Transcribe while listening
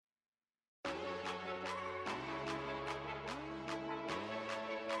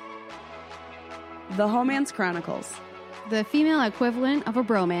The Homance Chronicles. The female equivalent of a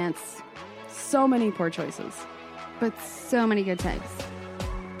bromance. So many poor choices. But so many good times.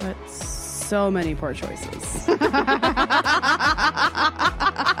 But so many poor choices.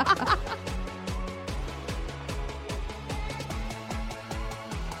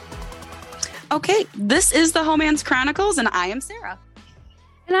 Okay, this is the Homance Chronicles, and I am Sarah.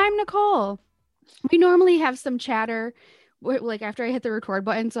 And I'm Nicole. We normally have some chatter like after I hit the record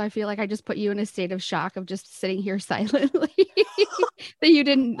button, so I feel like I just put you in a state of shock of just sitting here silently. That you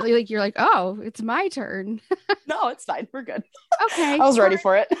didn't like, you're like, oh, it's my turn. No, it's fine. We're good. Okay. I was ready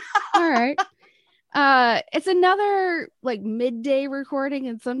for it. All right. It's another like midday recording,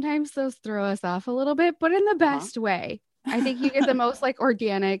 and sometimes those throw us off a little bit, but in the best way. I think you get the most like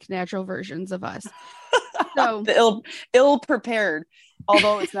organic, natural versions of us. So the ill prepared,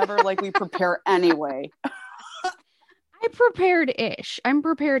 although it's never like we prepare anyway. I'm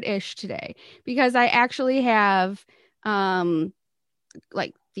prepared-ish today because I actually have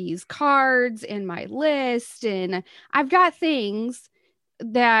like these cards in my list, and I've got things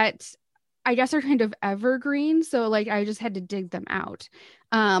that I guess are kind of evergreen. So like I just had to dig them out.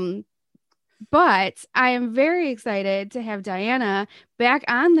 But I am very excited to have Diana back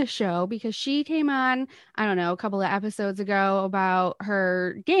on the show because she came on, I don't know, a couple of episodes ago about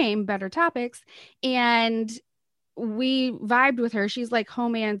her game, Better Topics, and we vibed with her. She's like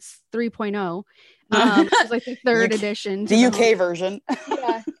Homance 3.0. She's like the third edition. The UK version.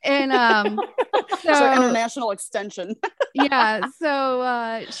 Yeah. And so international extension. Yeah.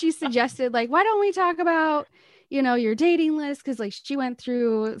 So she suggested, like, why don't we talk about, your dating list? Because like she went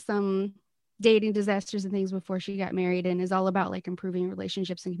through some dating disasters and things before she got married and is all about like improving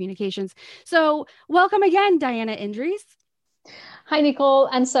relationships and communications. So welcome again, Diana Indries. Hi, Nicole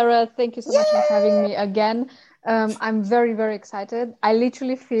and Sarah. Thank you so much for having me again. I'm very, very excited. I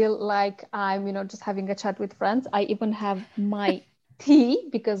literally feel like I'm, just having a chat with friends. I even have my tea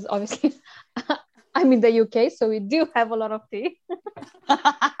because obviously I'm in the UK, so we do have a lot of tea.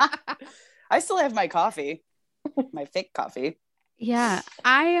 I still have my coffee, my fake coffee. Yeah,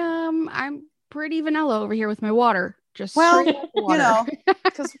 I'm pretty vanilla over here with my water. Just water.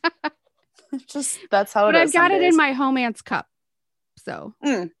 Because just that's how it is. But I've got it in my Homance cup, so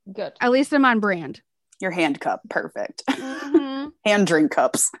good. At least I'm on brand. Your hand cup, perfect. Mm-hmm. Hand drink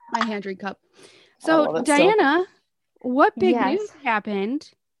cups. My hand drink cup. So Diana, what big news happened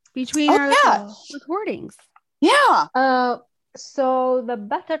between our recordings? Yeah. So the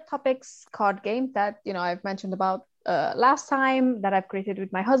Better Topics card game that I've mentioned about last time that I've created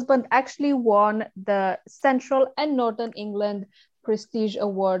with my husband actually won the Central and Northern England Prestige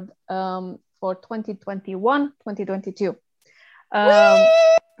Award for 2021-2022.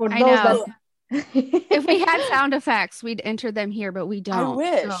 For those that if we had sound effects, we'd enter them here, but we don't. I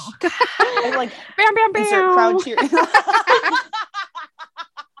wish. So. I like bam, bam, bam. Insert crowd cheer.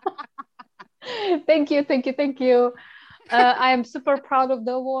 Thank you. I am super proud of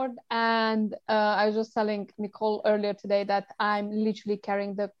the award, and I was just telling Nicole earlier today that I'm literally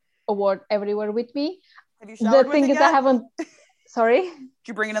carrying the award everywhere with me. Have you showered the thing is, I haven't. Sorry. Did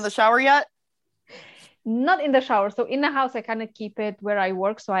you bring it in the shower yet? Not in the shower. So in the house, I kind of keep it where I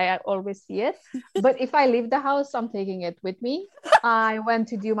work, so I always see it. But if I leave the house, I'm taking it with me. I went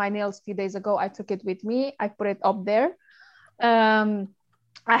to do my nails a few days ago. I took it with me. I put it up there.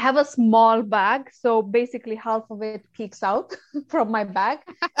 I have a small bag, so basically half of it peeks out from my bag.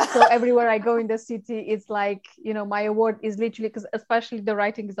 So everywhere I go in the city, it's like, my award is literally, because especially the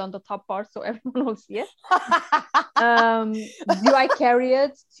writing is on the top part, so everyone will see it. Do I carry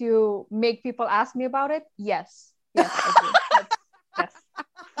it to make people ask me about it? Yes, I do. Yes.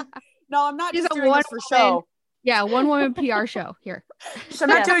 No, I'm not just doing this for show. Yeah, one woman PR show here. So I'm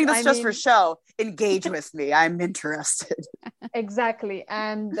not doing this for show. Engage with me. I'm interested. Exactly.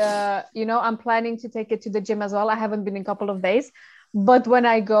 And, I'm planning to take it to the gym as well. I haven't been in a couple of days, but when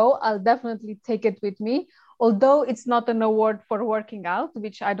I go, I'll definitely take it with me. Although it's not an award for working out,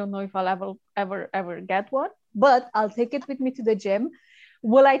 which I don't know if I'll ever get one, but I'll take it with me to the gym.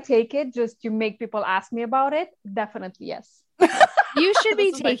 Will I take it just to make people ask me about it? Definitely yes. You should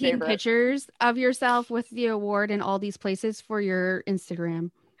be taking pictures of yourself with the award in all these places for your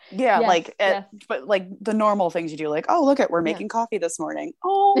Instagram. Yeah, but like the normal things you do, like, oh, look we're making coffee this morning.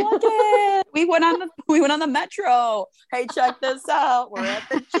 Oh, look it. we went on the metro. Hey, check this out. We're at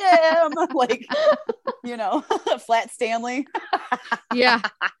the gym. Like, Flat Stanley. Yeah.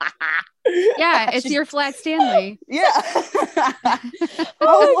 Yeah, it's your Flat Stanley. Yeah.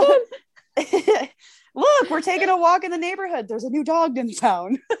 Oh, look, we're taking a walk in the neighborhood. There's a new dog in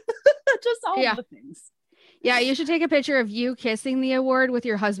town. Just all the things. Yeah, you should take a picture of you kissing the award with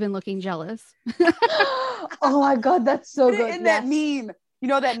your husband looking jealous. Oh my God, that's so good. In that meme. You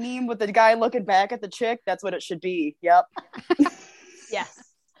know that meme with the guy looking back at the chick? That's what it should be. Yep.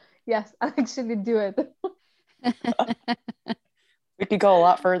 Yes, I'll actually do it. We could go a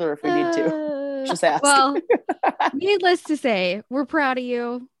lot further if we need to. Just ask. Well, needless to say, we're proud of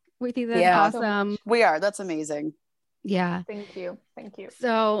you. We think that's awesome. We are. That's amazing. Yeah. Thank you.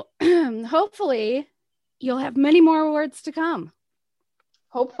 So hopefully you'll have many more awards to come.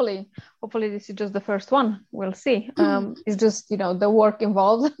 Hopefully this is just the first one. We'll see. It's just, the work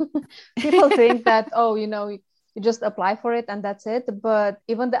involved. People think that, you just apply for it and that's it. But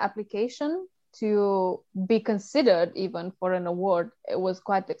even the application to be considered even for an award, it was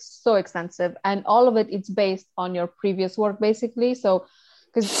so extensive, and all of it's based on your previous work basically. So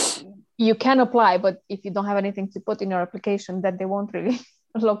because you can apply, but if you don't have anything to put in your application, then they won't really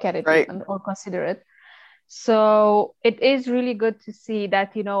look at it or consider it. So it is really good to see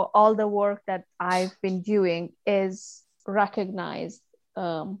that, all the work that I've been doing is recognized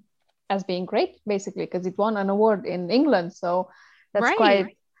as being great, basically, because it won an award in England. So that's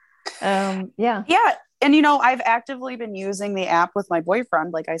quite, yeah. And, I've actively been using the app with my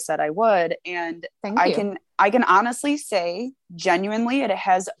boyfriend, like I said I would. And I can honestly say, genuinely, it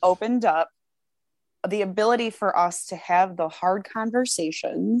has opened up the ability for us to have the hard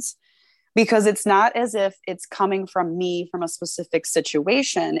conversations, because it's not as if it's coming from me from a specific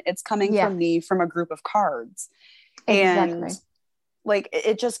situation. It's coming from me from a group of cards. Exactly. And like,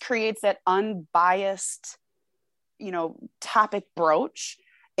 it just creates that unbiased, topic broach.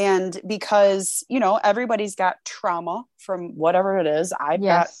 And because, everybody's got trauma from whatever it is. I've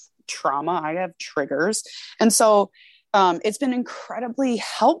got trauma. I have triggers. And so it's been incredibly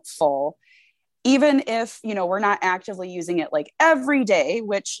helpful, even if, we're not actively using it like every day,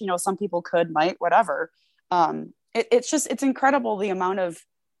 which, some people might, whatever. It's incredible the amount of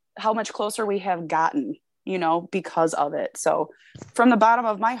how much closer we have gotten, because of it. So from the bottom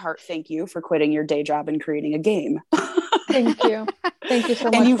of my heart, thank you for quitting your day job and creating a game. Thank you. Thank you so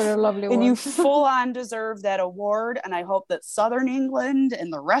much for your lovely words. And you full on deserve that award. And I hope that Southern England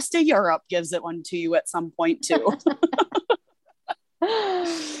and the rest of Europe gives it one to you at some point too.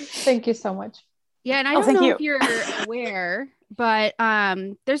 Thank you so much. Yeah, and I don't know if you're aware, but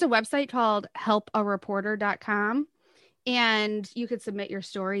there's a website called helpareporter.com, and you could submit your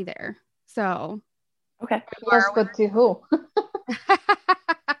story there. So, okay. Yes, but to who?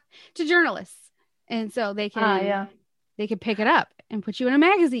 To journalists. And so they can they can pick it up and put you in a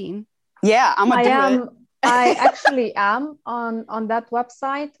magazine. Yeah, I actually am on that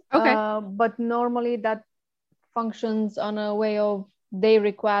website. Okay. But normally that functions on a way of they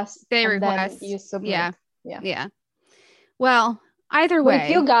request. Then you submit. Yeah. Well, either way. If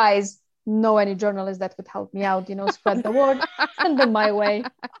you guys know any journalists that could help me out, spread the word, send them my way.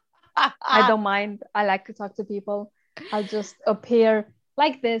 I don't mind. I like to talk to people. I'll just appear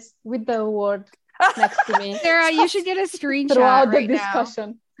like this with the award next to me. Sarah, you should get a screenshot throughout the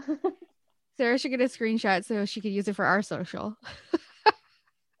discussion. Sarah should get a screenshot so she could use it for our social.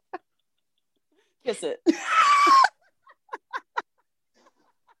 Kiss it.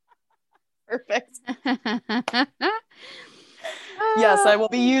 Perfect. Yes, I will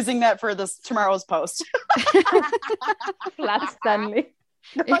be using that for tomorrow's post. Flat Stanley.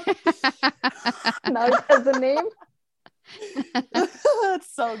 Now it has a name.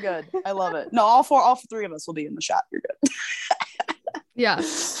 That's so good. I love it. No, all three of us will be in the shot. You're good. Yeah.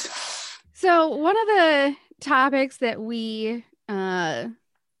 So one of the topics that we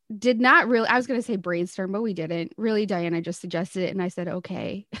did not really, I was going to say brainstorm, but we didn't really. Diana just suggested it and I said,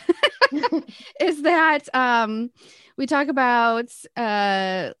 okay, is that we talk about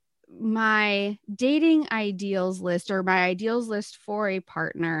my dating ideals list, or my ideals list for a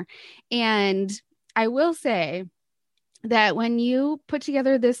partner. And I will say that when you put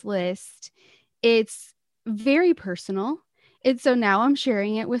together this list, it's very personal. So now I'm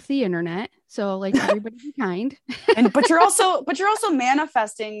sharing it with the internet. So like, everybody be kind. but you're also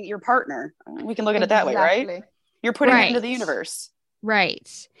manifesting your partner. We can look at it that way, right? You're putting it into the universe.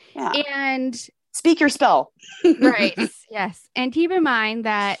 Right. Yeah. And speak your spell. Right. Yes. And keep in mind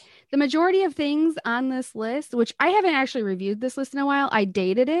that the majority of things on this list, which I haven't actually reviewed this list in a while, I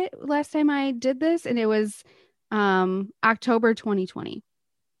dated it last time I did this, and it was October 2020.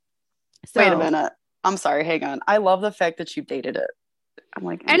 So, wait a minute. I'm sorry. Hang on. I love the fact that you dated it. I'm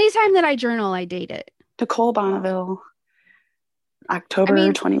like, anytime that I journal, I date it. Nicole Bonneville,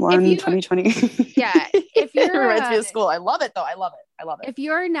 October 21, 2020. Yeah. If you're reminds me of school. I love it though. I love it. If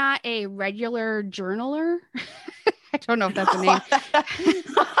you're not a regular journaler, I don't know if that's a name,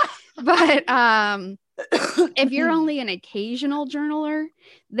 but If you're only an occasional journaler,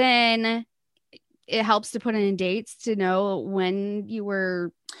 then it helps to put in dates to know when you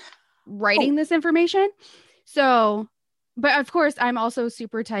were writing this information. So, but of course, I'm also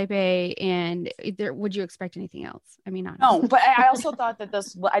super type A, and would you expect anything else? I mean, honestly. No, but I also thought that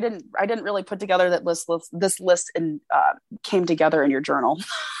I didn't really put together that this list and came together in your journal.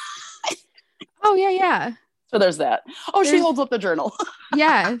 Oh yeah. So there's that. Oh, she holds up the journal.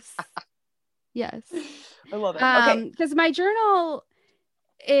 Yes. I love it. Okay. Because my journal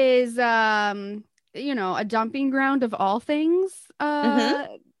is a dumping ground of all things.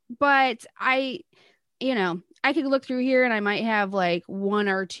 But I could look through here and I might have like 1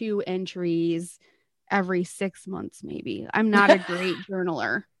 or 2 entries every 6 months, maybe. I'm not a great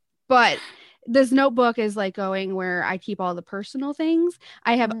journaler, but this notebook is like going where I keep all the personal things.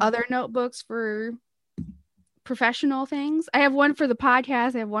 I have other notebooks for professional things. I have one for the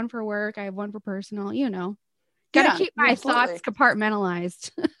podcast. I have one for work. I have one for personal, Gotta keep my thoughts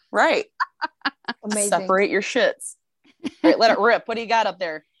compartmentalized. Right. Amazing. Separate your shits. Right, let it rip. What do you got up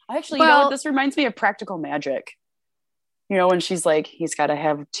there? Actually, you know what? This reminds me of Practical Magic. When she's like, he's got to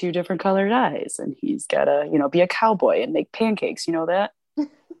have 2 different colored eyes, and he's got to, be a cowboy and make pancakes. You know that?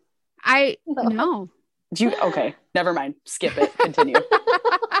 No. Do you? Okay, never mind. Skip it. Continue.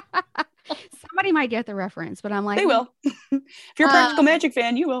 Somebody might get the reference, but I'm like, they will. If you're a Practical Magic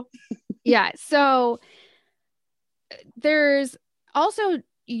fan, you will. Yeah. So there's also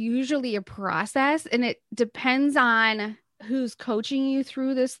usually a process, and it depends on who's coaching you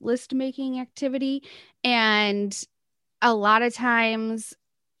through this list making activity. And a lot of times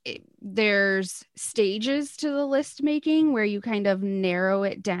there's stages to the list making where you kind of narrow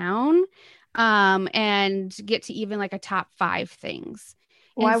it down and get to even like a top 5 things.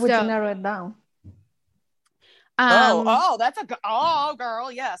 Why would you narrow it down? That's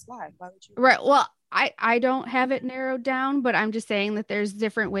girl. Yes. Why would you? Right. Well, I don't have it narrowed down, but I'm just saying that there's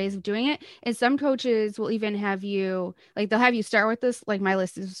different ways of doing it. And some coaches will even have you, like, they'll have you start with this, like my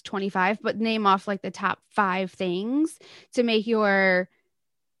list is 25, but name off like the top 5 things to make your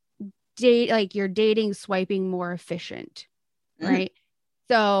your dating swiping more efficient. Right.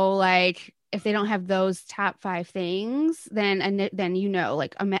 So like if they don't have those top 5 things, then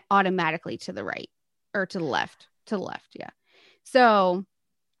like automatically to the right or to the left. Yeah. So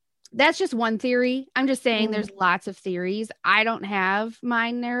that's just one theory. I'm just saying there's lots of theories. I don't have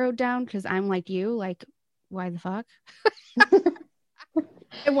mine narrowed down because I'm like you, like, why the fuck?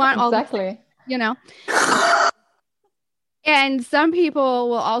 I want all exactly. And some people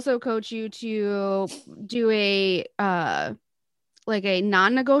will also coach you to do a like a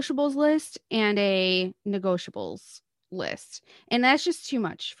non-negotiables list and a negotiables list. And that's just too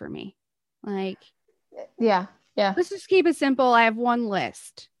much for me. Like, yeah. Let's just keep it simple. I have one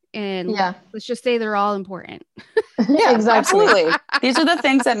list. And let's just say they're all important. Yeah, exactly. Absolutely. These are the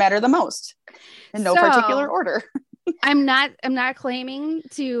things that matter the most in no particular order. I'm not claiming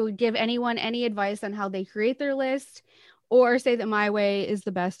to give anyone any advice on how they create their list or say that my way is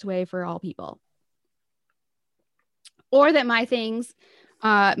the best way for all people or that my things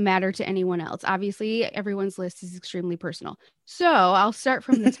matter to anyone else. Obviously, everyone's list is extremely personal. So I'll start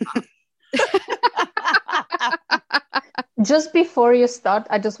from the top. Just before you start,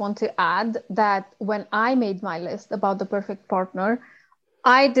 I just want to add that when I made my list about the perfect partner,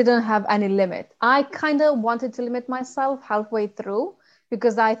 I didn't have any limit. I kind of wanted to limit myself halfway through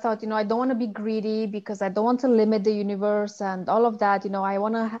because I thought, I don't want to be greedy because I don't want to limit the universe and all of that. I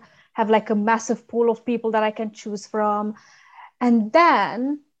want to have like a massive pool of people that I can choose from. And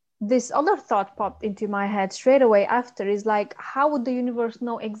then this other thought popped into my head straight away after is like, how would the universe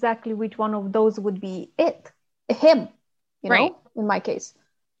know exactly which one of those would be him? Right. In my case,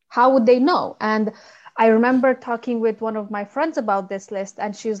 how would they know? And I remember talking with one of my friends about this list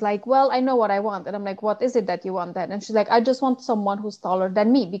and she's like, well, I know what I want. And I'm like, what is it that you want then? And she's like, I just want someone who's taller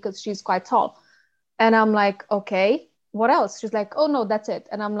than me because she's quite tall. And I'm like, okay, what else? She's like, oh no, that's it.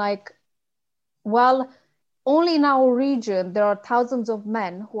 And I'm like, well, only in our region, there are thousands of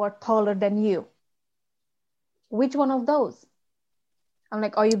men who are taller than you. Which one of those? I'm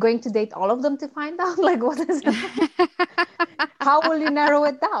like, are you going to date all of them to find out? Like, what is it? How will you narrow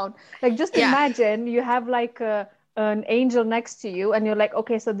it down? Like, just imagine you have like an angel next to you and you're like,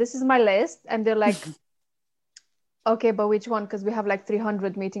 okay, so this is my list. And they're like, okay, but which one? Because we have like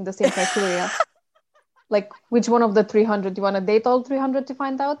 300 meeting the same criteria. Like, which one of the 300? Do you want to date all 300 to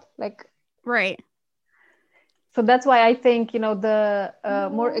find out? Like, right. So that's why I think, the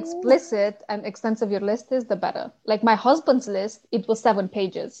more explicit and extensive your list is, the better. Like my husband's list, it was 7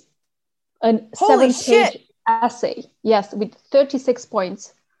 pages. A 7-page essay. Yes, with 36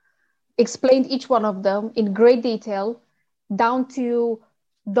 points. explained each one of them in great detail, down to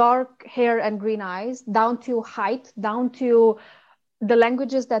dark hair and green eyes, down to height, down to the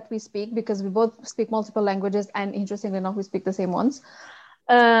languages that we speak, because we both speak multiple languages, and interestingly enough, we speak the same ones.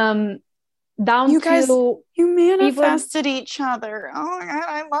 Down You guys, to you manifested each other. Oh my God,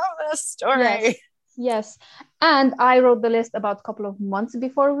 I love this story. Yes. And I wrote the list about a couple of months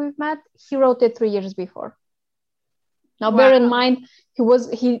before we met. He wrote it 3 years before. Now, bear in mind,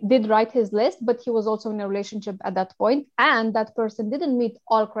 he did write his list, but he was also in a relationship at that point, and that person didn't meet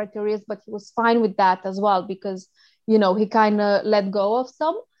all criteria, but he was fine with that as well, because he kind of let go of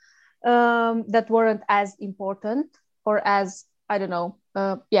some that weren't as important, or as, I don't know,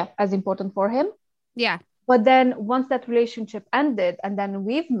 as important for him. Yeah. But then once that relationship ended, and then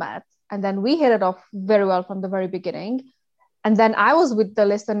we've met, and then we hit it off very well from the very beginning. And then I was with the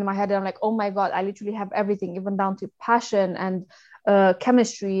list in my head, and I'm like, oh my God, I literally have everything, even down to passion and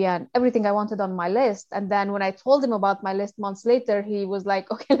chemistry and everything I wanted on my list. And then when I told him about my list months later, he was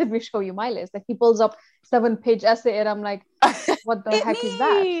like, okay, let me show you my list. And he pulls up 7-page essay, and I'm like, what the heck is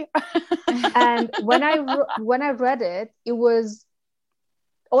that? And when I read it, it was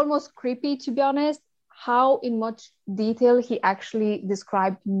almost creepy, to be honest, how in much detail he actually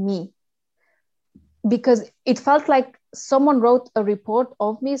described me. Because it felt like someone wrote a report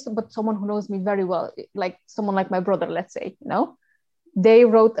of me, but someone who knows me very well, like someone like my brother, let's say, they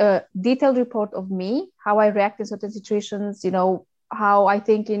wrote a detailed report of me, how I react in certain situations, how I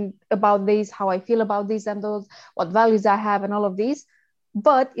think about these, how I feel about these and those, what values I have, and all of these.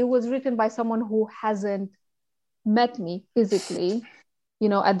 But it was written by someone who hasn't met me physically,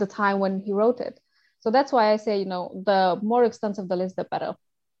 at the time when he wrote it. So that's why I say, the more extensive the list, the better.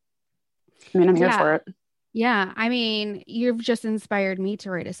 I mean, I'm here for it. Yeah. I mean, you've just inspired me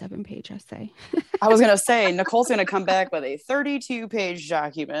to write a 7-page essay. I was going to say, Nicole's going to come back with a 32-page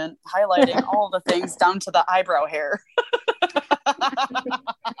document highlighting all the things down to the eyebrow hair.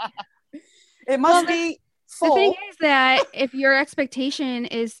 It must be full. The thing is that if your expectation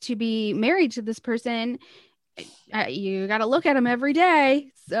is to be married to this person, you got to look at them every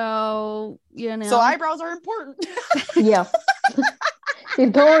day. So, So eyebrows are important. Yeah. You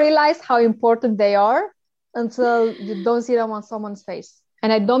don't realize how important they are until you don't see them on someone's face.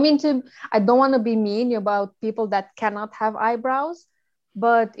 And I don't want to be mean about people that cannot have eyebrows,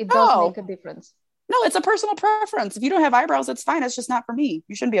 but it does make a difference. No, it's a personal preference. If you don't have eyebrows, it's fine. It's just not for me.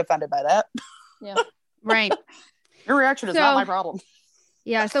 You shouldn't be offended by that. Yeah. Right. Your reaction is not my problem.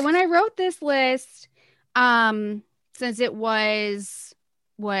 Yeah. So when I wrote this list, since it was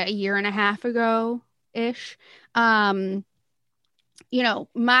a year and a half ago ish,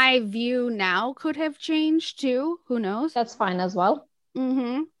 my view now could have changed too. Who knows? That's fine as well.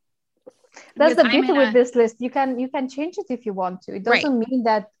 Mm-hmm. That's the beauty with this list. You can change it if you want to. It doesn't mean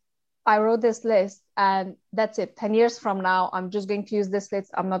that I wrote this list and that's it. 10 years from now, I'm just going to use this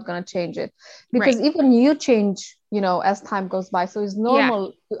list. I'm not going to change it, because even you change, as time goes by. So it's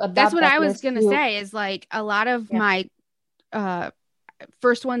normal to adapt. That's what I was going to say, is like a lot of my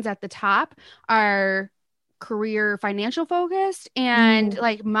first ones at the top are career financial focused, and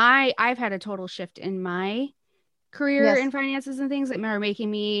like I've had a total shift in my career in finances and things that are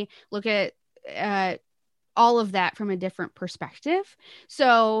making me look at all of that from a different perspective.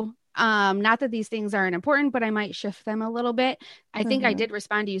 So not that these things aren't important, but I might shift them a little bit. I think I did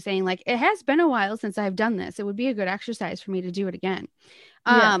respond to you saying, like, it has been a while since I've done this. It would be a good exercise for me to do it again.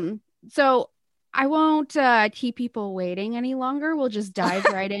 So I won't keep people waiting any longer. We'll just dive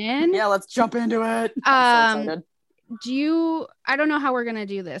right in. Yeah, let's jump into it. I'm so excited. I don't know how we're going to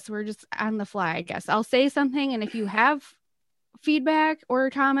do this. We're just on the fly, I guess. I'll say something, and if you have feedback or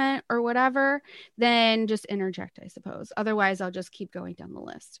comment or whatever, then just interject, I suppose. Otherwise, I'll just keep going down the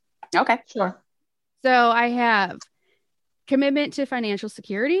list. Okay, sure. So I have commitment to financial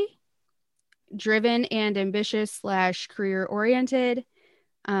security, driven and ambitious / career oriented,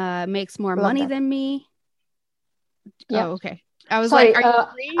 makes more money than me. Yeah. Oh, okay. I was like,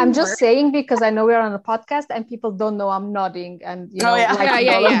 I'm just saying, because I know we're on a podcast and people don't know I'm nodding and all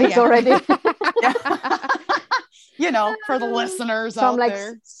of these already. For the listeners so out I'm like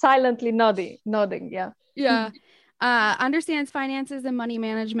there. Silently nodding. Yeah. Understands finances and money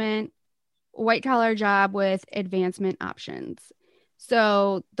management, white collar job with advancement options.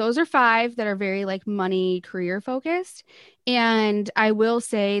 So those are 5 that are very like money career focused. And I will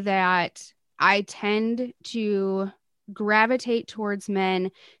say that I tend to gravitate towards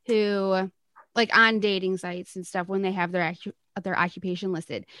men who, like on dating sites and stuff, when they have their occupation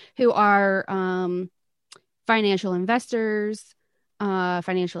listed, who are financial investors,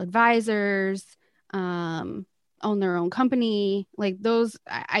 financial advisors, own their own company, like those,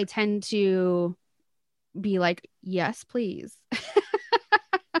 I tend to be like, yes, please.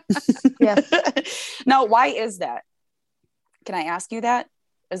 Yes. Now, why is that? Can I ask you that?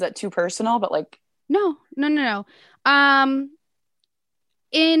 Is that too personal? But like, No.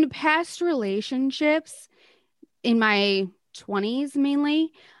 In past relationships, in my 20s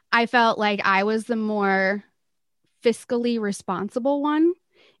mainly, I felt like I was the more fiscally responsible one,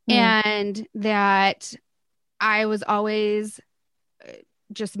 and that I was always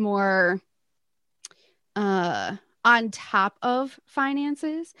just more on top of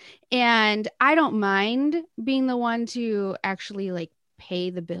finances. And I don't mind being the one to actually like pay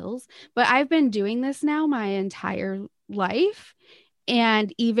the bills, but I've been doing this now my entire life.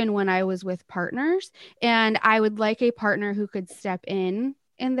 And even when I was with partners, and I would like a partner who could step in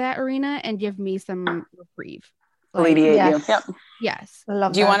that arena and give me some reprieve. Like, alleviate Yes. you. Yep. yes. I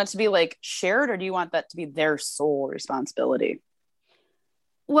love Do you that. want it to be like shared, or do you want that to be their sole responsibility?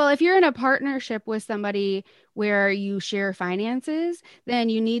 Well, if you're in a partnership with somebody where you share finances, then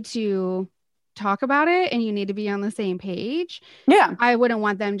you need to talk about it and you need to be on the same page. Yeah. I wouldn't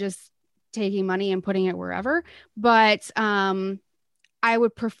want them just taking money and putting it wherever, but I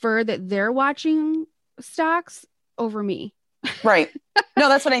would prefer that they're watching stocks over me. Right. No,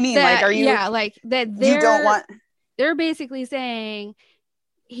 that's what I mean. That, like, are you, yeah, like that you don't want, they're basically saying,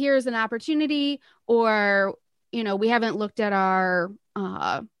 here's an opportunity, or, we haven't looked at our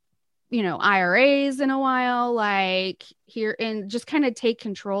IRAs in a while, like here, and just kind of take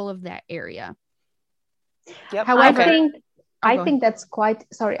control of that area. yep. However, I think that's quite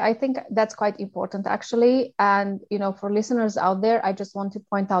important actually. And for listeners out there, I just want to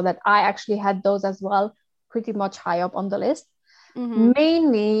point out that I actually had those as well, pretty much high up on the list,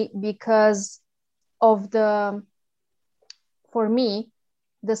 mainly because of for me,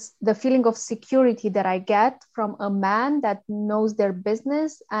 the feeling of security that I get from a man that knows their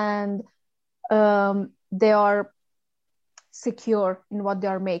business, and they are secure in what they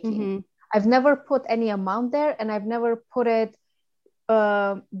are making. I've never put any amount there, and I've never put it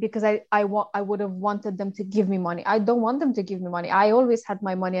because I would have wanted them to give me money. I don't want them to give me money. I always had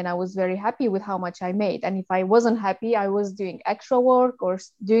my money and I was very happy with how much I made. And if I wasn't happy, I was doing extra work or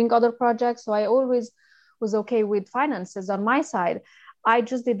doing other projects. So I always was okay with finances on my side. I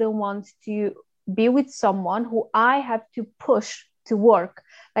just didn't want to be with someone who I had to push to work.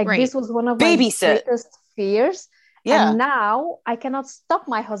 Like this was one of my greatest fears. Yeah. And now I cannot stop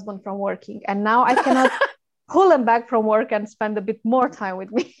my husband from working. And now I cannot pull him back from work and spend a bit more time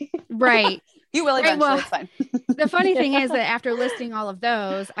with me. Right. You will eventually. Well, it's fine. The funny thing is that after listing all of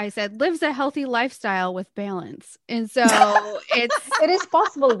those, I said, lives a healthy lifestyle with balance. And so it is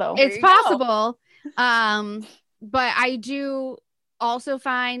possible though. It's possible. But I do also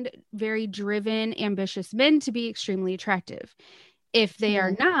find very driven, ambitious men to be extremely attractive. If they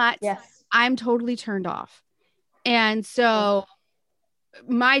are not, I'm totally turned off. And so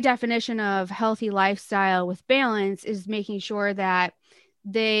my definition of healthy lifestyle with balance is making sure that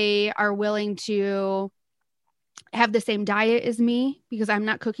they are willing to have the same diet as me, because I'm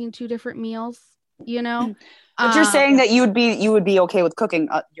not cooking 2 different meals, But you're saying that you would be okay with cooking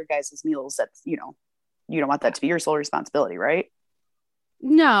your guys' meals. That's, you don't want that to be your sole responsibility, right?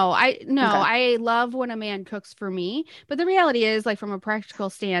 No, I love when a man cooks for me, but the reality is, like, from a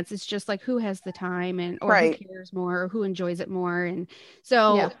practical stance, it's just like who has the time or who cares more, or who enjoys it more. And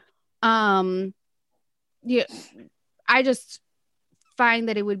so, I just find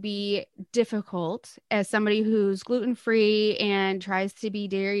that it would be difficult as somebody who's gluten-free and tries to be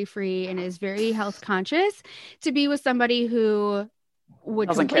dairy-free and is very health conscious to be with somebody who would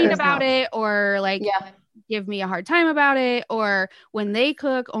complain about it, or like give me a hard time about it, or when they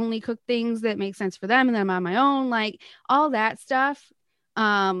cook, only cook things that make sense for them, and then I'm on my own. Like, all that stuff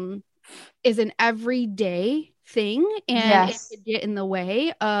is an everyday thing, and it could get in the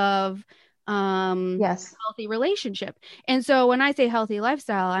way of healthy relationship. And so when I say healthy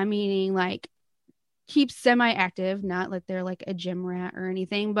lifestyle, I'm meaning like keep semi-active, not like they're like a gym rat or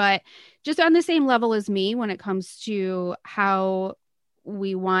anything, but just on the same level as me when it comes to how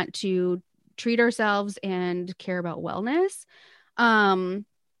we want to treat ourselves and care about wellness. And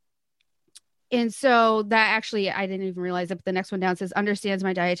so that actually, I didn't even realize it, but the next one down says understands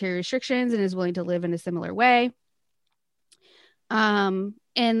my dietary restrictions and is willing to live in a similar way. And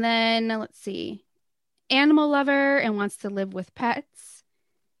then let's see, animal lover and wants to live with pets.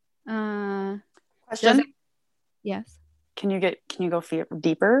 Question. Yes. Can you go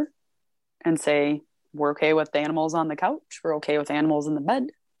deeper and say we're okay with animals on the couch? We're okay with animals in the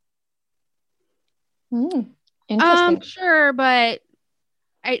bed? Interesting. Sure, but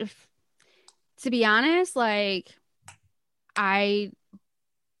To be honest, like I'm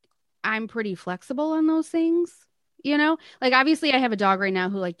pretty flexible on those things, you know? Like obviously I have a dog right now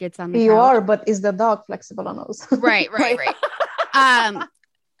who like gets on the You couch. are, but is the dog flexible on those? Right.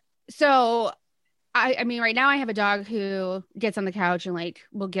 So I mean, right now I have a dog who gets on the couch and like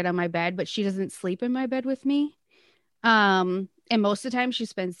will get on my bed, but she doesn't sleep in my bed with me. And most of the time she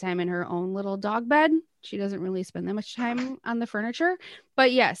spends time in her own little dog bed. She doesn't really spend that much time on the furniture.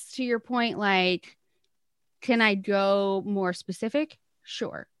 But yes, to your point, like, can I go more specific?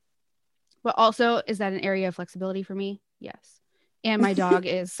 Sure. But also, is that an area of flexibility for me? Yes. And my dog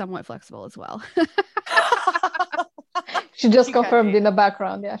is somewhat flexible as well. She just confirmed in the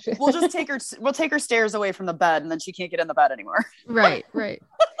background. Yeah. We'll take her stairs away from the bed and then she can't get in the bed anymore. Right.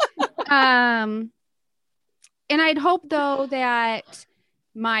 And I'd hope though that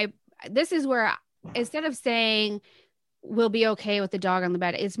this is where instead of saying we'll be okay with the dog on the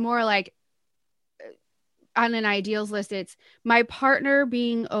bed, it's more like on an ideals list, it's my partner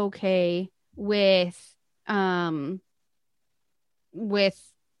being okay with like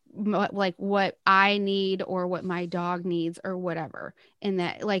what I need or what my dog needs or whatever, and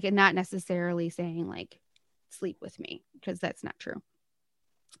that like, and not necessarily saying like sleep with me, because that's not true.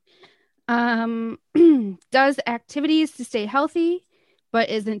 Does activities to stay healthy but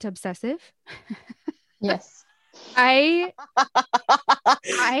isn't obsessive. Yes. I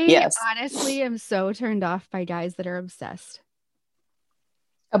Yes. honestly am so turned off by guys that are obsessed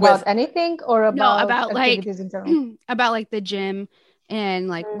about anything, or about activities like in general? about like the gym and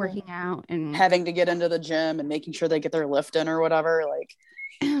like working out and having to get into the gym and making sure they get their lift in or whatever. Like,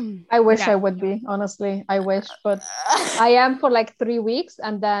 I wish I would be, honestly. I wish, but I am for like 3 weeks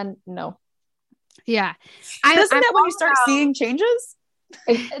and then no. Yeah. Isn't that when you start seeing changes?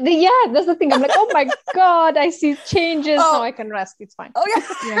 Yeah, that's the thing. I'm like, oh my God, I see changes. Now I can rest. It's fine. Oh yeah.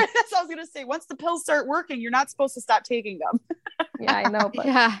 That's what I was gonna say. Once the pills start working, you're not supposed to stop taking them. Yeah, I know. But...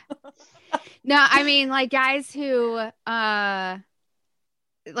 Yeah. No, I mean, like guys who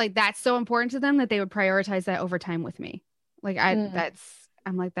like that's so important to them that they would prioritize that over time with me. Like I'm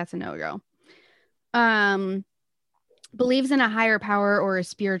like, that's a no-go. Believes in a higher power or a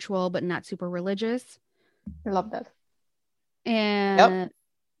spiritual, but not super religious. I love that. And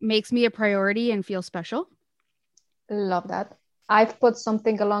makes me a priority and feel special. Love that. I've put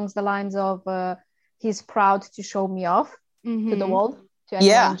something along the lines of he's proud to show me off to the world, to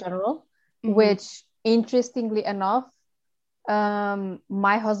anyone in general, which interestingly enough,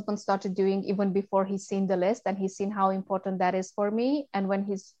 my husband started doing even before he's seen the list, and he's seen how important that is for me. And when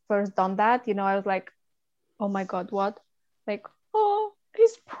he's first done that, you know, I was like, oh my God, what? Like, oh,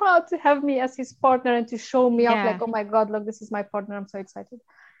 he's proud to have me as his partner and to show me off, like, oh my God, look, this is my partner. I'm so excited.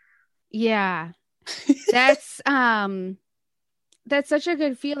 Yeah. That's such a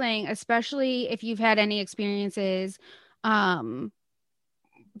good feeling, especially if you've had any experiences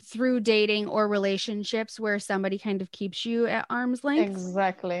through dating or relationships where somebody kind of keeps you at arm's length.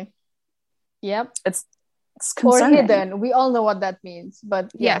 Exactly. Yep. It's concerning. Or hidden. We all know what that means,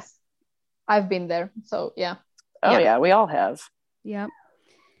 but yes, I've been there. So yeah. Oh yeah, we all have. Yep.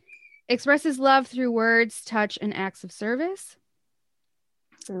 Expresses love through words, touch, and acts of service.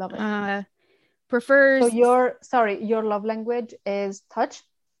 Love it. Prefers. So your love language is touch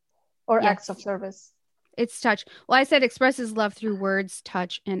or acts of service? It's touch. Well, I said expresses love through words,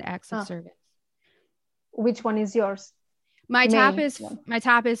 touch, and acts of service. Which one is yours? My top is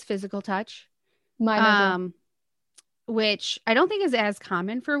physical touch. Mine which I don't think is as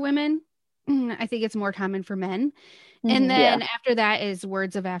common for women. I think it's more common for men. And then after that is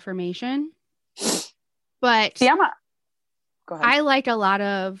words of affirmation. But go ahead. I like a lot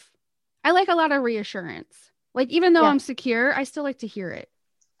of reassurance. Like, even though I'm secure, I still like to hear it.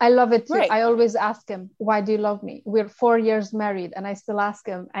 I love it too. Right. I always ask him, why do you love me? We're 4 years married and I still ask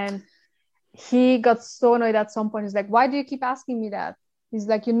him. And he got so annoyed at some point. He's like, why do you keep asking me that? He's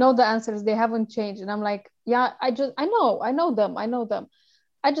like, you know the answers, they haven't changed. And I'm like, yeah, I know them.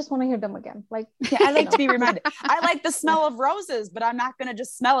 I just want to hear them again. Like, I like to be reminded. I like the smell of roses, but I'm not going to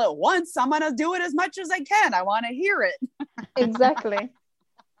just smell it once. I'm going to do it as much as I can. I want to hear it. Exactly.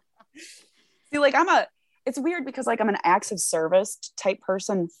 See, like it's weird because like I'm an acts of service type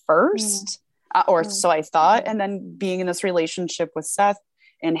person first, so I thought, and then being in this relationship with Seth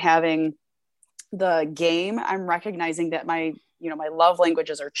and having the game, I'm recognizing that my love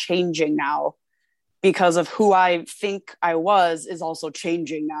languages are changing now because of who I think I was is also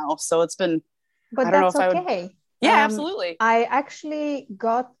changing now. So it's been, but I don't that's know if okay. I would. Yeah, absolutely. I actually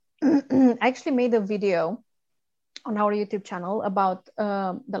made a video on our YouTube channel about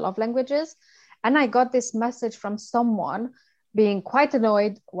the love languages. And I got this message from someone being quite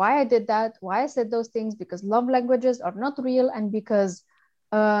annoyed why I did that, why I said those things, because love languages are not real, and because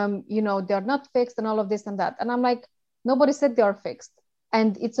they're not fixed and all of this and that. And I'm like, nobody said they are fixed.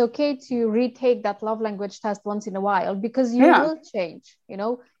 And it's okay to retake that love language test once in a while, because you will change,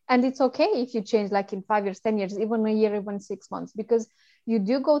 and it's okay if you change, like in 5 years, 10 years, even a year, even 6 months, because you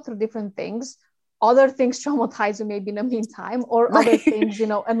do go through different things. Other things traumatize you maybe in the meantime, or other things,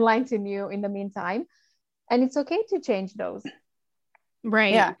 enlighten you in the meantime. And it's okay to change those.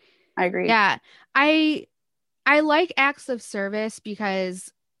 Right. Yeah, I agree. Yeah. I like acts of service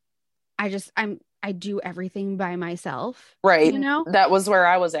because I do everything by myself. Right. That was where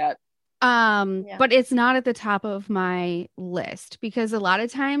I was at. But it's not at the top of my list, because a lot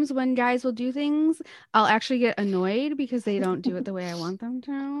of times when guys will do things, I'll actually get annoyed because they don't do it the way I want them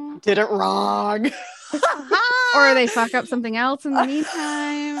to. Did it wrong. Or they fuck up something else in the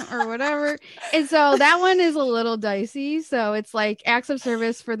meantime or whatever. And so that one is a little dicey. So it's like acts of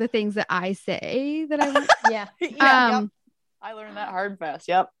service for the things that I say that I want. Yeah. Yep. I learned that hard fast.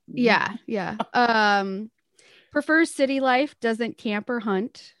 Yep. Yeah. Prefers city life, doesn't camp or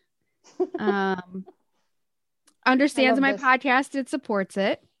hunt. Understands my podcast, it supports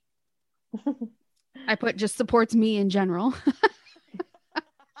it. I put just supports me in general.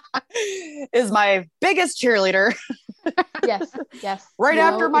 Is my biggest cheerleader. Yes. Right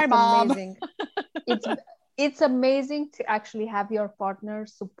after my mom. Amazing. It's amazing to actually have your partner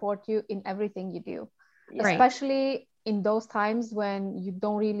support you in everything you do, especially in those times when you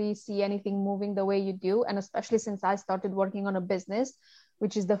don't really see anything moving the way you do. And especially since I started working on a business,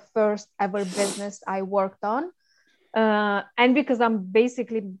 which is the first ever business I worked on. And because I'm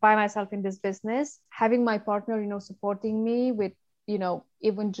basically by myself in this business, having my partner, supporting me with,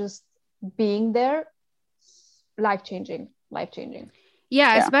 even just being there, life-changing.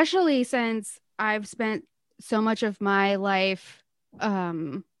 Yeah, especially since I've spent so much of my life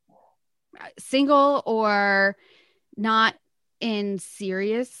single or not in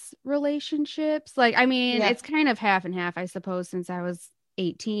serious relationships. Like, I mean, it's kind of half and half, I suppose, since I was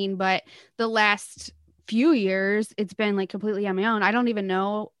 18, but the last few years it's been like completely on my own. I don't even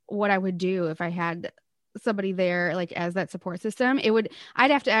know what I would do if I had somebody there, like as that support system.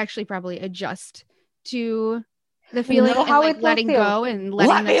 I'd have to actually probably adjust to the feeling and like letting go and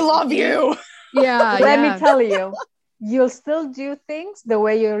let me love you. Yeah. Let me tell you, you'll still do things the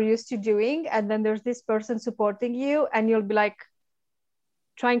way you're used to doing, and then there's this person supporting you, and you'll be like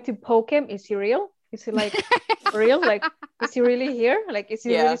trying to poke him. Is he real? Is he like real? Like, is he really here? Like, is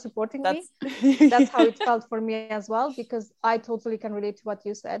he really supporting me? That's how it felt for me as well, because I totally can relate to what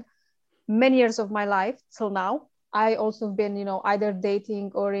you said. Many years of my life till now, I also have been, either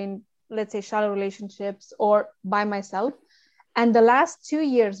dating or in, let's say, shallow relationships or by myself. And the last 2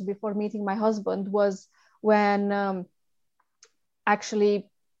 years before meeting my husband was when actually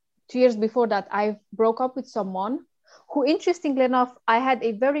 2 years before that, I broke up with someone who, interestingly enough, I had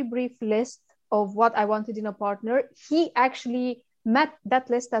a very brief list of what I wanted in a partner. He actually met that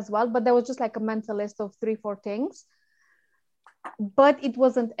list as well, but there was just like a mental list of 3-4 things, but it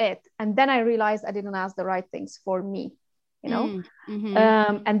wasn't it. And then I realized I didn't ask the right things for me, Mm-hmm.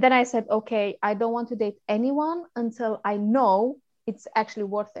 And then I said, okay, I don't want to date anyone until I know it's actually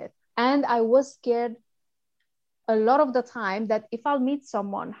worth it. And I was scared a lot of the time that if I'll meet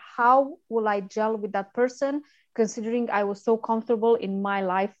someone, how will I gel with that person, considering I was so comfortable in my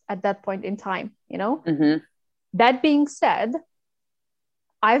life at that point in time, Mm-hmm. That being said,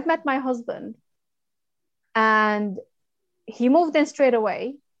 I've met my husband and he moved in straight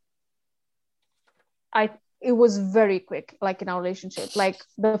away. It was very quick, like in our relationship, like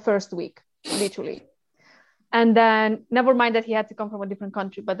the first week, literally. And then never mind that he had to come from a different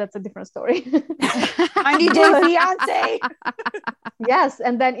country, but that's a different story. I need a fiance. Yes.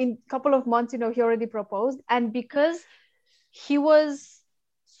 And then in a couple of months, he already proposed. And because he was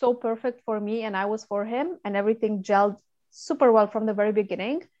so perfect for me and I was for him, and everything gelled super well from the very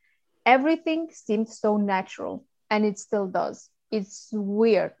beginning, everything seemed so natural, and it still does. It's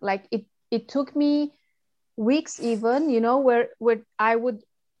weird. Like it took me weeks even, where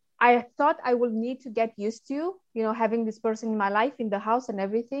I thought I would need to get used to, having this person in my life, in the house and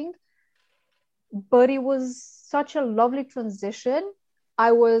everything. But it was such a lovely transition.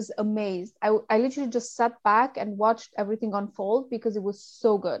 I was amazed. I literally just sat back and watched everything unfold because it was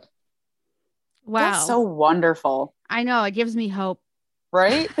so good. Wow. That's so wonderful. I know. It gives me hope.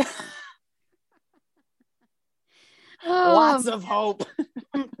 Right? Lots of hope.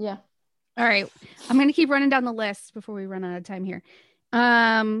 Yeah. All right. I'm going to keep running down the list before we run out of time here.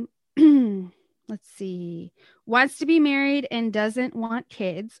 Let's see. Wants to be married and doesn't want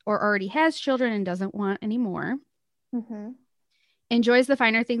kids, or already has children and doesn't want any more. Mm-hmm. enjoys the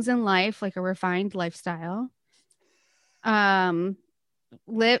finer things in life, like a refined lifestyle. What?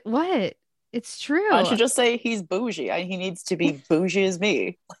 It's true. Why don't you just say he's bougie? He needs to be bougie as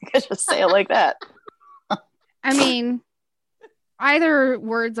me. Like, I just say it like that. I mean, either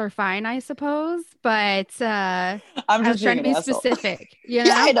words are fine, I suppose, but I'm I just was trying to be asshole. specific, you know?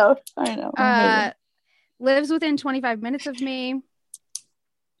 Yeah, I know. Lives within 25 minutes of me,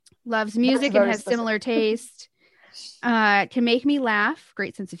 loves music and has specific. similar taste, can make me laugh,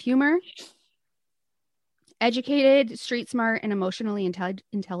 great sense of humor, educated, street smart, and emotionally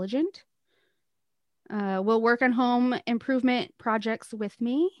intelligent. Will work on home improvement projects with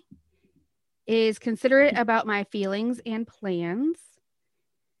me, is considerate about my feelings and plans,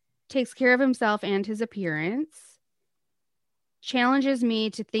 takes care of himself and his appearance, challenges me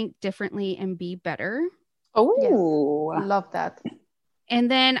to think differently and be better. Oh, yes. Love that.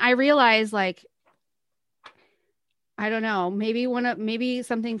 And then I realized, like, I don't know, maybe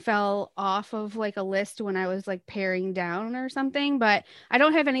something fell off of like a list when I was like paring down or something, but I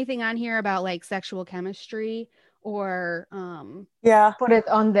don't have anything on here about like sexual chemistry or put it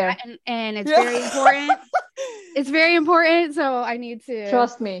on there. And it's very important. It's very important, so I need to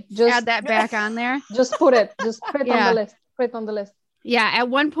trust me. Just add that back on there. Just put it on the list. Put it on the list. Yeah, at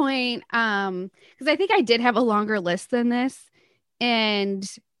one point, because I think I did have a longer list than this, and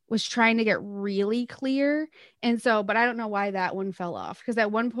was trying to get really clear. And so, but I don't know why that one fell off. Because at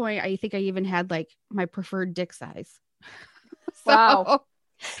one point, I think I even had like my preferred dick size. So, wow.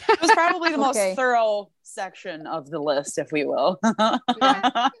 It was probably the most thorough section of the list, if we will.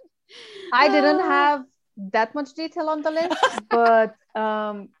 Yeah. I didn't have that much detail on the list, but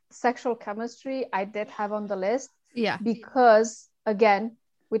sexual chemistry I did have on the list. Yeah. Because again,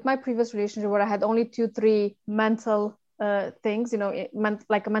 with my previous relationship where I had only 2-3 mental things,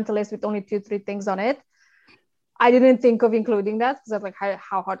 like a mental list with only 2-3 things on it, I didn't think of including that because I was like,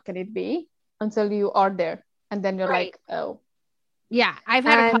 how hard can it be until you are there, and then you're like, oh. Yeah, I've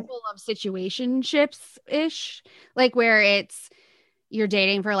had a couple of situationships-ish, like where you're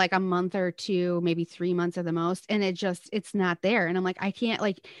dating for like a month or 2, maybe 3 months at the most, and it's not there. And I'm like, I can't,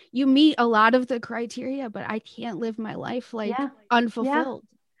 like, you meet a lot of the criteria, but I can't live my life like unfulfilled. Yeah.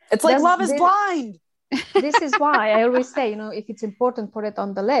 It's like love is blind. This is why I always say, if it's important, put it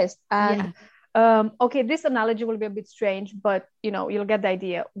on the list. And okay, this analogy will be a bit strange, but you'll get the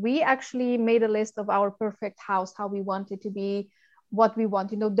idea. We actually made a list of our perfect house, how we want it to be, what we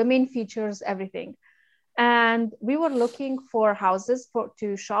want, the main features, everything. And we were looking for houses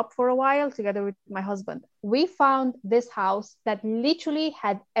to shop for a while together with my husband. We found this house that literally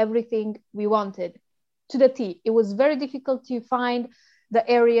had everything we wanted to the T. It was very difficult to find the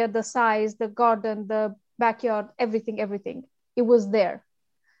area, the size, the garden, the backyard, everything. It was there.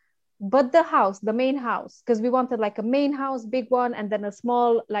 But the main house, because we wanted like a main house, big one, and then a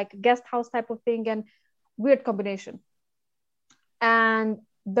small like guest house type of thing, and weird combination. And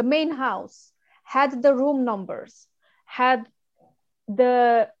the main house had the room numbers, had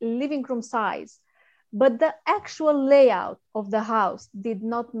the living room size, but the actual layout of the house did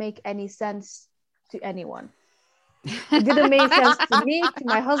not make any sense to anyone. It didn't make sense to me, to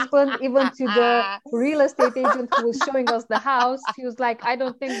my husband, even to the real estate agent who was showing us the house. He was like, I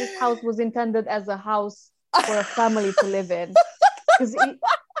don't think this house was intended as a house for a family to live in. Because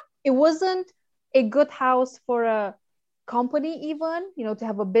it wasn't a good house for a company even, to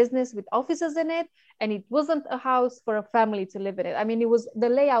have a business with offices in it. And it wasn't a house for a family to live in it. I mean, it was the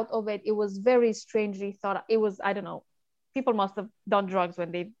layout of it. It was very strangely thought. It was, I don't know. People must have done drugs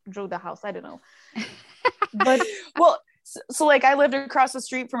when they drew the house. I don't know. But so like I lived across the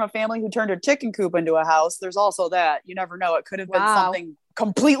street from a family who turned a chicken coop into a house. There's also that. You never know. It could have been something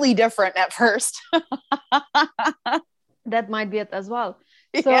completely different at first. That might be it as well.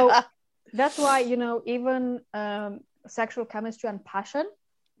 So that's why, even sexual chemistry and passion,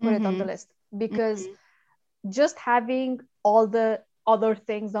 put it on the list. Because just having all the other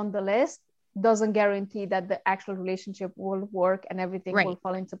things on the list doesn't guarantee that the actual relationship will work and everything will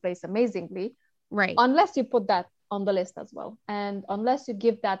fall into place amazingly. Right. Unless you put that on the list as well. And unless you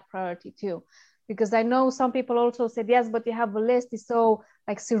give that priority too. Because I know some people also said, yes, but you have a list. It's so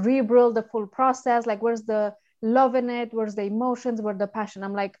like cerebral, the full process. Like, where's the love in it? Where's the emotions? Where's the passion?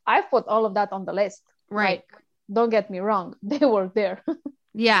 I'm like, I've put all of that on the list. Right. Like, don't get me wrong. They were there.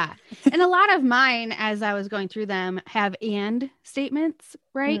 Yeah. And a lot of mine, as I was going through them, have and statements,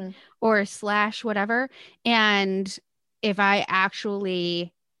 right? Or / whatever. And if I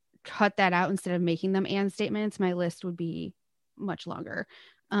actually cut that out instead of making them and statements, my list would be much longer.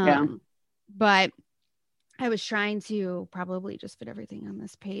 But I was trying to probably just fit everything on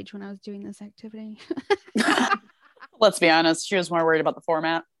this page when I was doing this activity. Let's be honest. She was more worried about the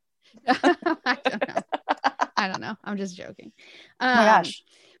format. I don't know. I'm just joking. Oh my gosh.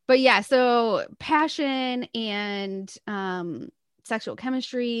 But yeah, so passion and sexual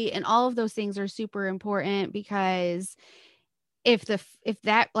chemistry and all of those things are super important, because if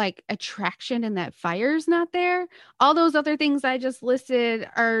that like attraction and that fire's not there, all those other things I just listed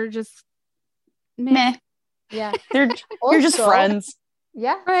are just meh. Yeah. You're just friends.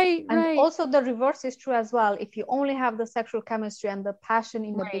 Yeah. Right. And also the reverse is true as well. If you only have the sexual chemistry and the passion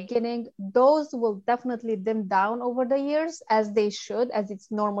in the beginning, those will definitely dim down over the years, as they should, as it's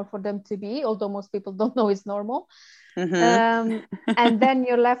normal for them to be, although most people don't know it's normal. And then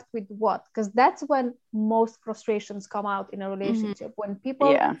you're left with what? Because that's when most frustrations come out in a relationship, when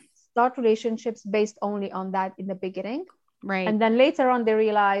people start relationships based only on that in the beginning. Right. And then later on they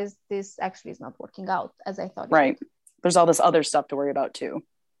realize this actually is not working out as I thought. Right. There's all this other stuff to worry about too.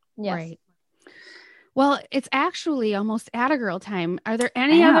 Yes. Right. Well, it's actually almost Attagirl time. Are there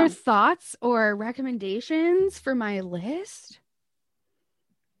any other thoughts or recommendations for my list?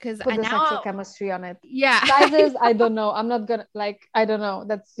 Because put the sexual chemistry on it. Yeah. Sizes, I don't know. I'm not gonna I don't know.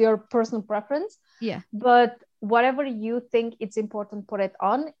 That's your personal preference. Yeah. But whatever you think it's important, put it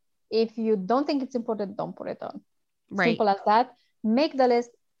on. If you don't think it's important, don't put it on. Right. Simple as that. Make the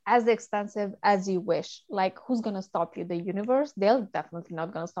list as extensive as you wish. Like, who's gonna stop you? The universe? They'll definitely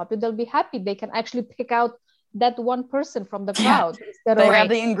not gonna stop you. They'll be happy. They can actually pick out that one person from the crowd. They have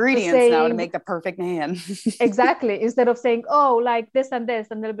the ingredients now to make the perfect man. Exactly. Instead of saying, oh, like this and this,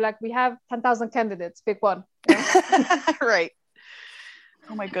 and they'll be like, we have 10,000 candidates, pick one. Right.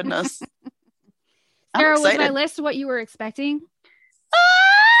 Oh my goodness. Sarah, was my list what you were expecting?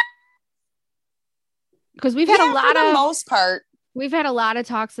 Because we've had a lot for the most part. We've had a lot of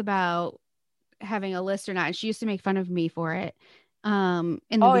talks about having a list or not. She used to make fun of me for it.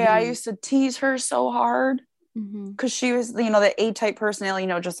 I used to tease her so hard. Because she was, the A-type personality,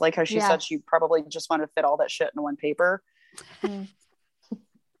 just like how she said she probably just wanted to fit all that shit in one paper. I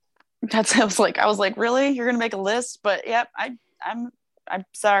was like, really? You're gonna make a list? But yep, I'm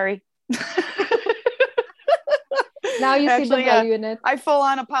sorry. Now you see the value in it. I full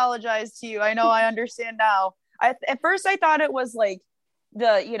on apologize to you. I know, I understand now. At first I thought it was like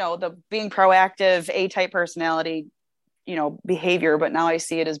the being proactive A-type personality, behavior, but now I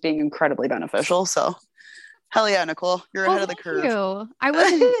see it as being incredibly beneficial. So hell yeah, Nicole, you're ahead of the curve. I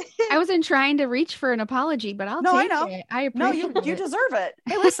wasn't trying to reach for an apology, but I'll take it. I appreciate it. You deserve it.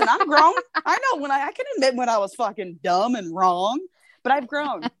 Hey, listen, I'm grown. I know I can admit when I was fucking dumb and wrong, but I've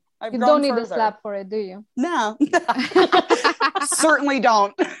grown. You don't need a slap for it, do you? No. Certainly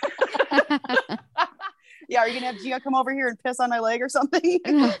don't. Yeah, are you gonna have Gia come over here and piss on my leg or something?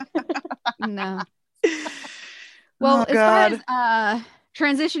 No. Well, as far as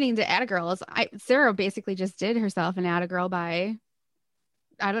transitioning to Attagirls, Sarah basically just did herself an Attagirl by,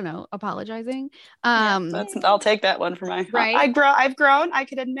 I don't know, apologizing. I'll take that one for my right. I've grown. I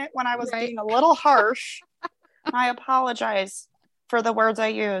could admit when I was being a little harsh. I apologize for the words I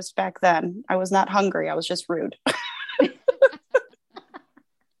used back then. I was not hungry. I was just rude.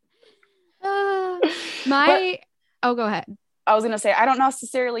 Go ahead. I was gonna say, I don't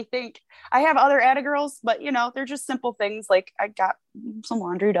necessarily think I have other Attagirls, but they're just simple things. Like I got some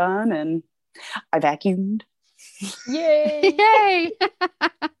laundry done and I vacuumed. Yay! Yay!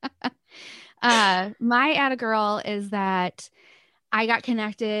 My Attagirl is that I got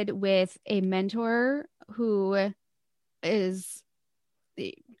connected with a mentor who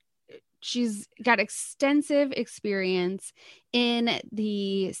she's got extensive experience in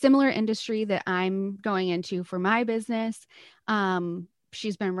the similar industry that I'm going into for my business.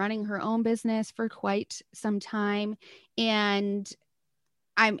 She's been running her own business for quite some time, and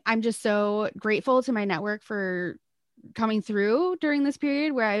I'm just so grateful to my network for coming through during this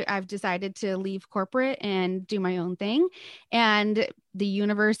period where I've decided to leave corporate and do my own thing. And the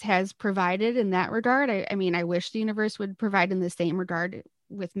universe has provided in that regard. I mean, I wish the universe would provide in the same regard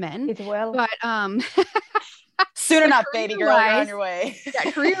with men. It will. But soon enough, baby girl, you're on your way.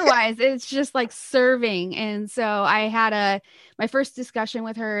 Yeah, career-wise, it's just like serving. And so I had my first discussion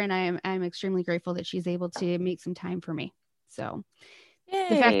with her, and I'm extremely grateful that she's able to make some time for me. So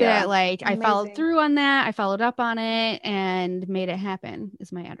the fact that I followed through on that, I followed up on it and made it happen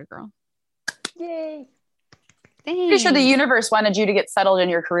is my Attagirl. Yay. Thanks. Pretty sure the universe wanted you to get settled in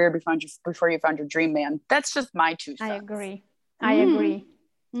your career before you found your dream man. That's just my 2 cents. I agree.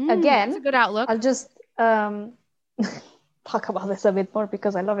 Again, that's a good outlook. I'll just talk about this a bit more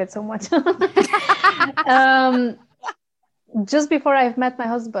because I love it so much. Just before I've met my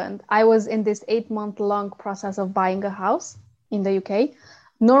husband, I was in this 8-month long process of buying a house in the UK.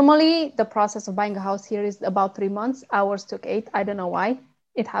 Normally, the process of buying a house here is about 3 months. Ours took 8. I don't know why.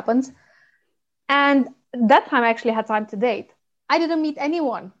 It happens. And that time I actually had time to date. I didn't meet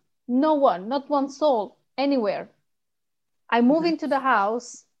anyone. No one, not one soul, anywhere. I move into the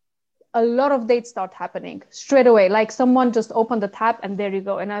house. A lot of dates start happening straight away. Like someone just opened the tap and there you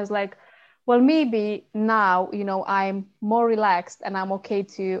go. And I was like, well, maybe now, I'm more relaxed and I'm okay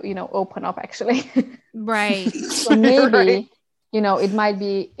to, open up actually. Right. So maybe, Right. it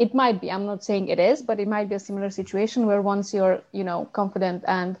might be, I'm not saying it is, but it might be a similar situation where once you're, confident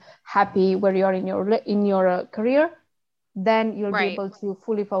and happy where you are in your career, then you'll be able to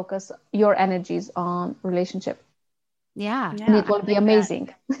fully focus your energies on relationship. Yeah. And it will be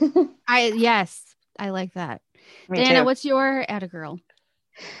amazing. Yes, I like that. Me Diana, too. what's your Atta girl?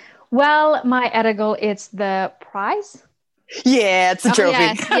 Well, my Atta girl, it's the prize. Yeah, it's a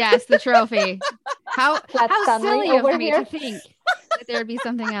trophy. Yes, the trophy. How Stanley silly of over me here. to think that there'd be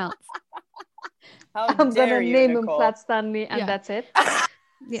something else. I'm gonna name him Flat Stanley, and that's it.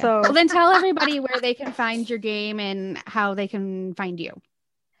 Yeah. So well, then tell everybody where they can find your game and how they can find you.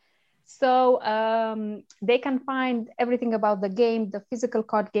 So they can find everything about the game, the physical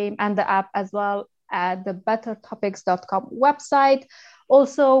card game, and the app as well at the bettertopics.com website.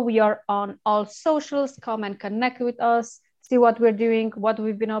 Also, we are on all socials. Come and connect with us. See what we're doing, what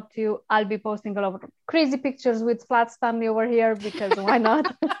we've been up to. I'll be posting a lot of crazy pictures with Flat Stanley over here because why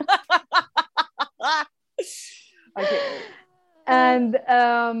not? Okay. And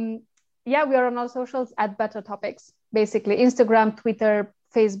we are on all socials at Better Topics. Basically, Instagram, Twitter,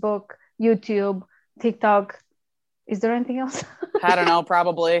 Facebook, YouTube, TikTok. Is there anything else? I don't know,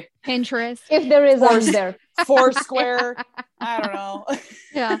 probably. Pinterest. If there is, I'm there. Foursquare. I don't know.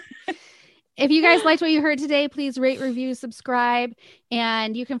 Yeah. If you guys liked what you heard today, please rate, review, subscribe.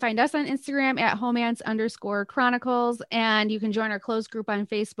 And you can find us on Instagram at Homance_Chronicles. And you can join our closed group on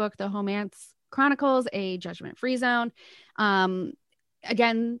Facebook, the Homance Chronicles, a judgment-free zone.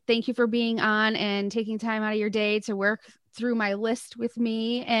 Again, thank you for being on and taking time out of your day to work through my list with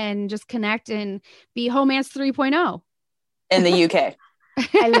me and just connect and be Homance 3.0 in the UK.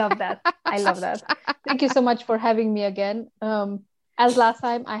 I love that. Thank you so much for having me again. As last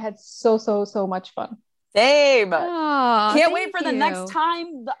time, I had so much fun. Same. Oh, can't wait for the next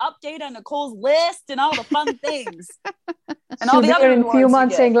time, the update on Nicole's list and all the fun things. And all the other in a few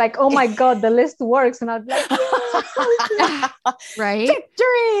months saying like, oh my God, the list works. And I'd be like, right?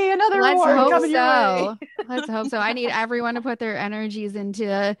 Victory! Another reward coming your way. Let's hope so. I need everyone to put their energies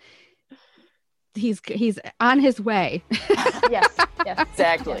into he's on his way. Yes.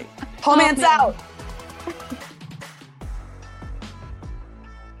 Exactly. Homance out.